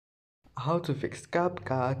How to fix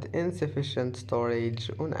CapCut insufficient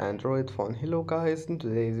storage on Android phone. Hello guys, in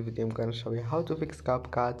today's video I'm gonna show you how to fix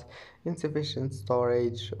CapCut insufficient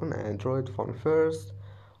storage on Android phone. First,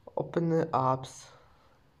 open the apps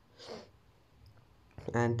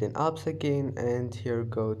and then apps again, and here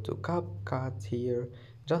go to CapCut. Here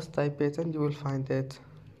just type it and you will find it,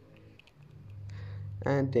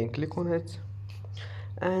 and then click on it.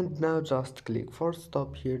 And now just click force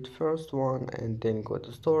stop here, the first one, and then go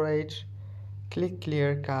to storage, click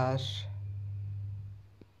clear cache,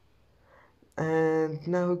 and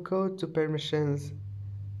now go to permissions,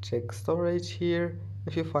 check storage here.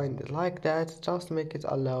 If you find it like that, just make it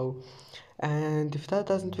allow, and if that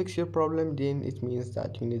doesn't fix your problem, then it means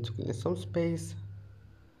that you need to clean some space.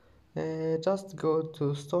 Just go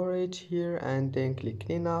to storage here and then click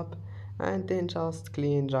clean up, and then just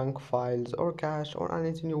clean junk files or cache or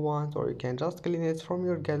anything you want, or you can just clean it from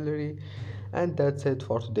your gallery. And that's it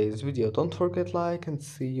for today's video. Don't forget like and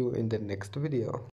see you in the next video.